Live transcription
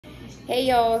Hey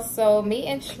y'all, so me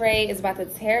and Trey is about to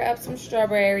tear up some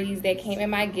strawberries that came in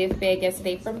my gift bag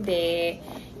yesterday from Dad.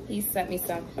 He sent me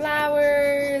some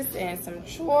flowers and some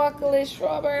chocolate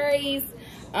strawberries.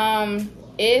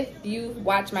 If you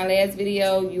watch my last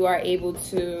video, you are able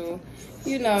to,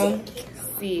 you know,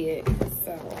 see it.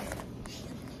 So,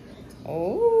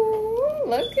 oh,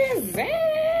 look at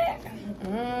that.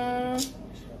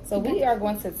 So we are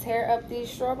going to tear up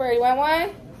these strawberries. You want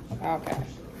one? Okay.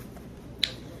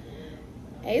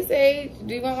 Hey Sage,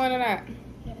 do you want one or not?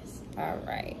 Yes. All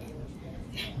right.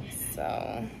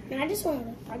 So. No, I just want to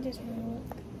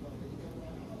look.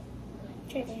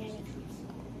 Try to have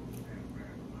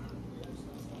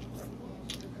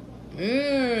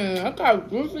it. Look how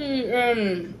juicy.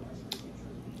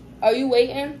 Are you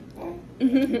waiting?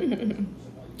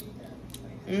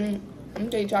 Let me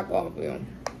take chocolate off for you.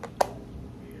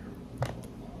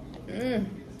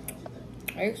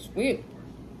 It's sweet.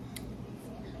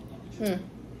 It's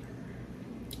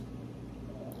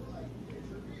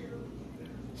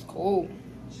cool.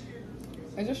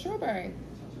 It's a strawberry.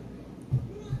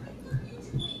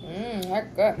 That's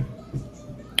good.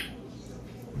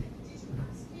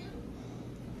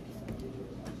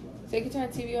 So you can turn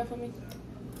the TV off for me.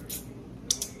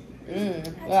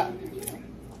 Look.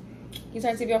 Can you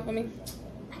turn the TV off for me?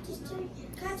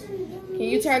 Can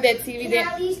you turn that TV down? Can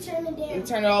I at least turn it down? You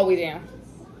turn it all the way down.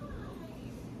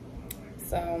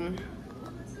 So,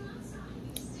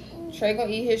 Trey gonna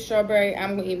eat his strawberry.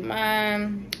 I'm gonna eat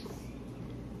mine.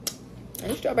 And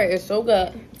this strawberry is so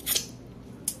good.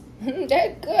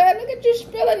 That's good. Look at you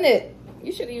spilling it.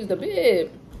 You should have used a bib.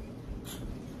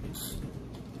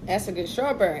 That's a good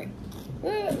strawberry.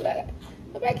 Look,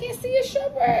 I can't see your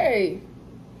strawberry.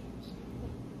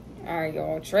 All right,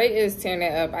 y'all. Trey is tearing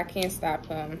that up. I can't stop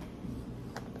him.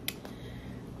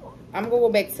 I'm gonna go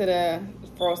back to the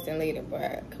frosting later,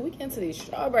 but can we get into these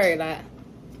strawberry like?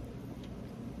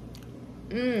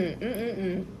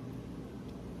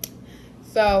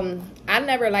 So I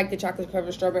never liked the chocolate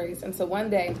covered strawberries until one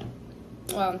day.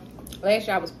 Well, last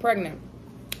year I was pregnant,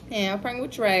 and I was pregnant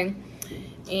with Trey,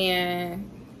 and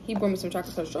he brought me some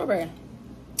chocolate covered strawberry.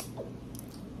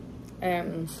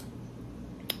 I'm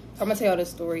gonna tell y'all this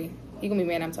story. He gonna be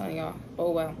mad I'm telling y'all.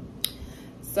 Oh well.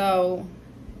 So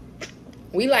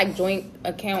we like joint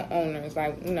account owners.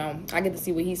 Like, you know, I get to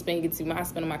see what he spend, he get to see what I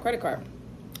spend on my credit card.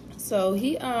 So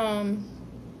he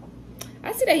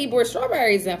I see that he bought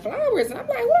strawberries and flowers, and I'm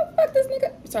like, what the fuck this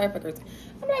nigga? Sorry for cursing.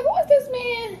 I'm like, who is this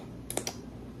man?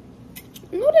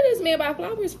 What did this man buy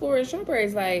flowers for and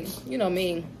strawberries? Like, you know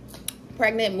me,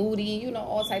 pregnant, moody, you know,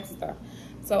 all types of stuff.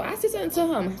 So I said something to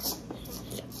him,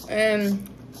 and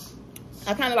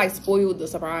I kind of like spoiled the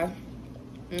surprise.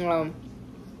 When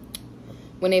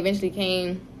they eventually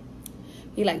came,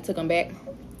 he like took them back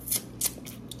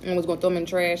and was gonna throw them in the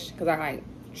trash because I like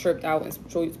tripped out and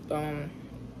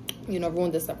you know,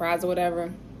 ruined the surprise or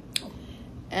whatever.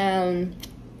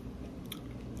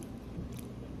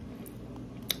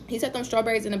 He set them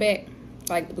strawberries in the back,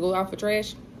 like to go out for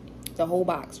trash. The whole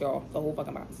box, y'all, the whole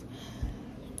fucking box.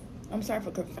 I'm sorry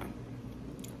for cooking.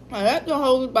 I left the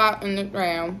whole box in the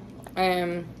ground,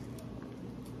 and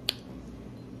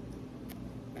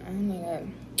oh my god,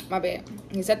 my bad.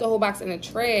 He set the whole box in the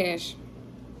trash,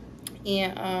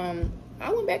 and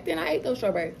I went back there and I ate those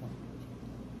strawberries.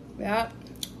 Yeah,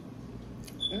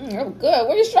 that was good.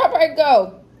 Where did strawberry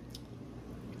go?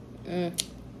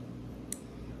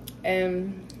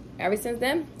 And ever since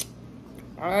then,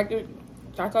 I like the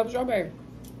chocolate strawberry.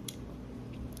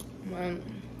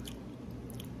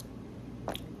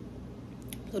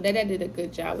 So Dad did a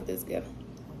good job with this gift.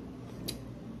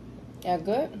 Yeah,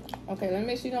 good. Okay, let me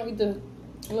make sure you don't eat the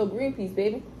little green piece,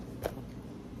 baby.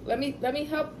 Let me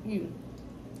help you.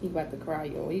 He about to cry,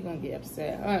 yo. He gonna get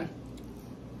upset.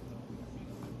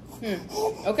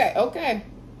 Okay.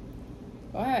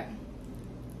 Go ahead.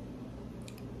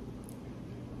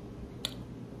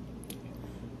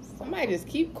 Somebody just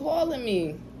keep calling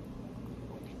me.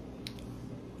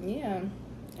 Yeah,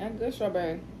 that's good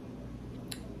strawberry.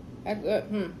 That's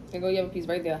good. There go your piece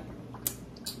right there.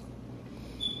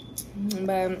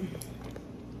 But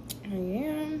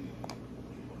yeah,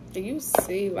 do you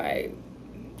see, like,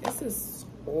 this is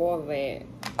all that.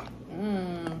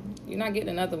 You're not getting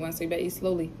another one, so you better eat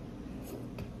slowly.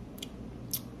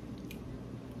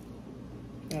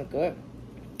 That's good.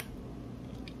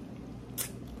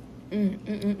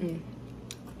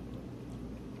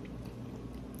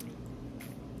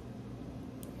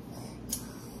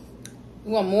 You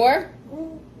want more?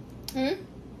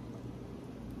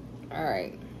 All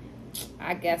right.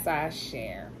 I guess I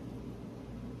share.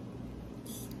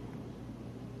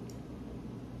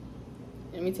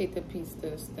 Let me take the piece,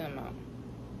 the stem out.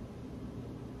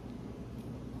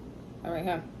 All right,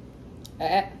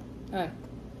 huh?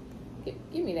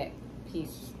 Give me that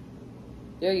piece.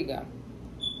 There you go.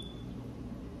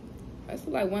 That's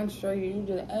like one straight you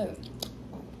did.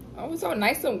 Oh, it's so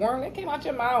nice and warm. That came out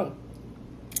your mouth.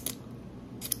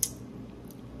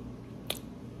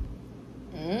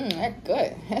 That's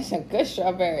good. That's some good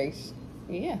strawberries.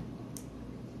 Yeah.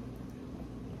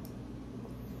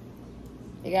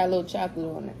 They got a little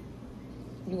chocolate on it.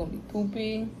 You're gonna be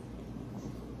poopy.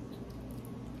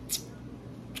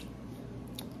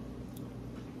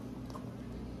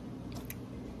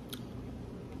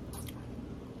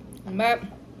 But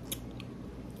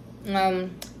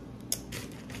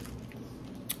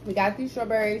we got these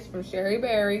strawberries from Sherry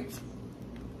Berry.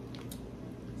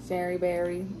 Sherry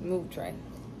Berry Mommy Trey.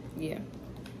 Yeah.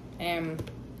 And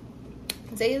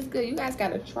they is good. You guys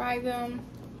gotta try them.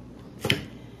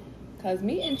 Cause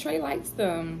me and Trey likes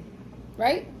them.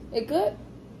 Right? It good?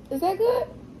 Is that good?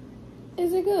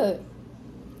 Is it good?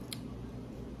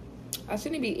 I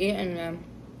shouldn't be eating them.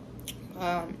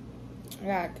 I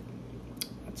got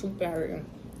a tooth been hurting.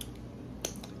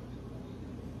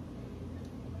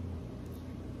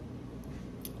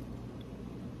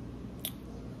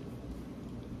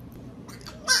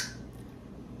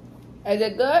 Is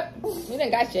it good? You done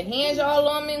got your hands all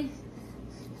on me?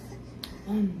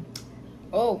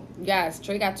 Oh, guys,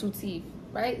 Trey got 2 teeth,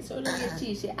 right? So look at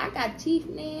teeth. Shit, I got teeth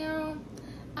now.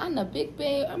 I'm a big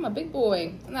baby. I'm a big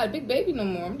boy. I'm not a big baby no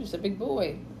more. I'm just a big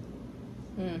boy.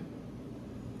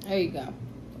 There you go.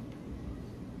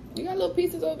 You got little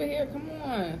pieces over here. Come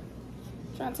on.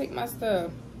 Trying to take my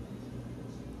stuff.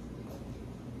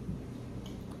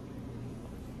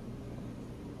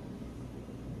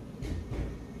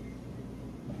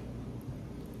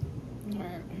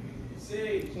 Alright.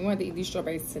 We wanted to eat these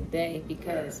strawberries today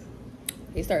because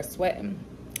they start sweating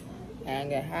and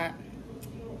get hot.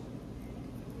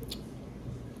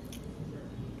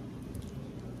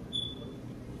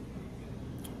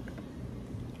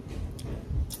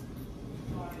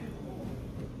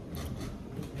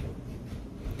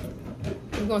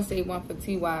 We're gonna save one for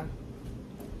TY.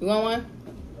 You want one?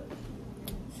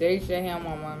 Sage your ham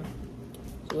on one.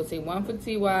 So we'll save one for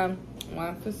TY,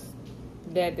 one for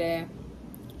Dad.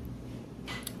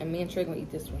 And me and Trey gonna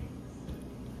eat this one.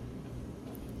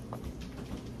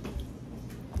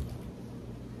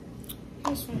 I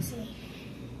just want to see.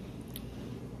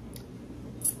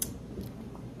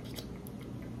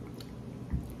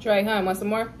 Trey, huh? Want some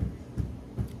more?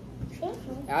 Sure.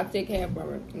 I'll take half from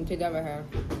her. You take over her.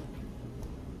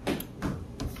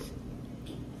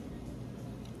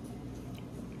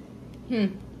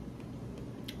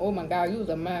 Oh my God, you was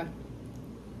a man.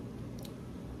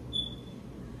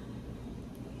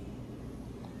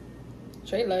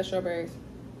 Trey loves strawberries.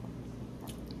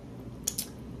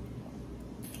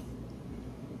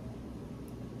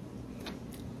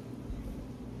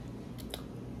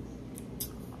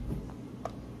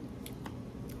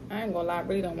 I ain't gonna lie, I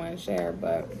really don't want to share,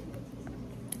 but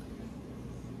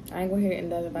I ain't gonna hear it and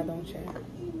does if I don't share.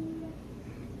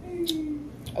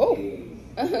 Oh,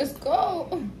 let's go.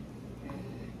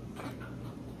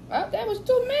 Oh, that was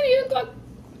too many. It's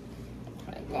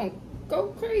gonna go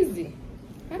crazy.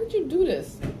 How did you do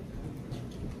this?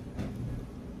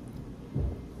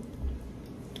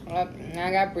 Now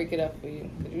I gotta break it up for you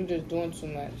because you're just doing too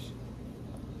much.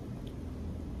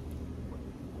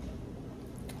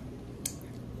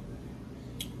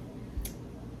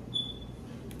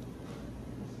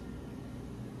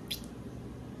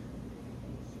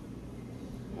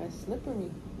 That's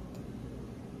slippery.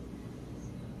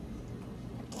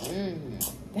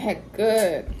 That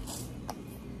good.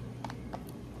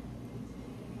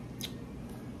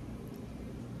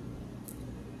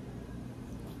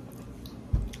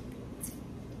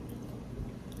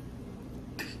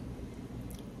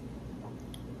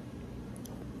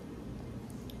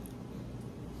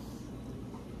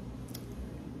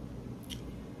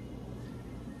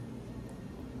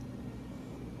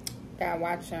 Gotta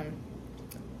watch them.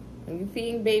 When you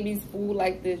feeding babies food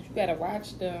like this, you gotta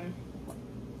watch them.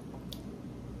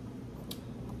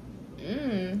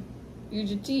 Use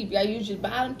your teeth. You gotta use your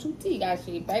bottom 2 teeth.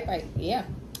 Actually, bite. Yeah.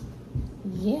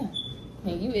 Yeah.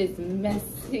 And you is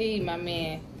messy, my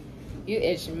man. You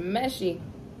is messy.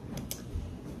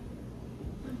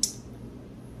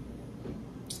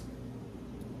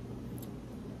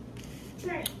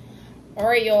 Right.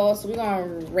 Alright, y'all. So we're gonna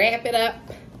wrap it up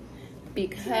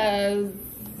because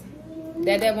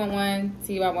Dad want one,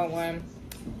 TY want one,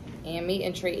 and me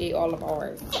and Trey ate all of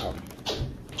ours. So,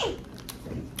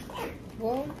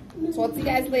 well, talk to you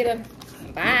guys later.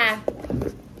 Bye.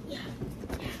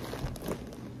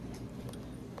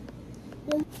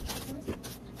 Yeah,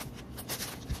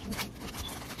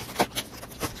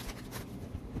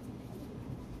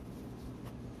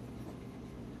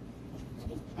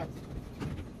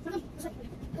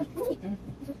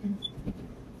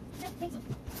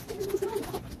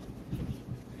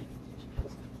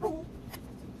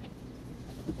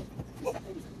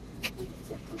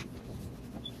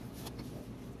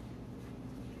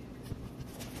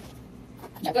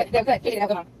 good, good, good. Get it out,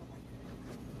 come on.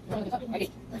 Okay.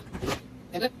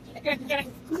 Yeah, good. Good, good.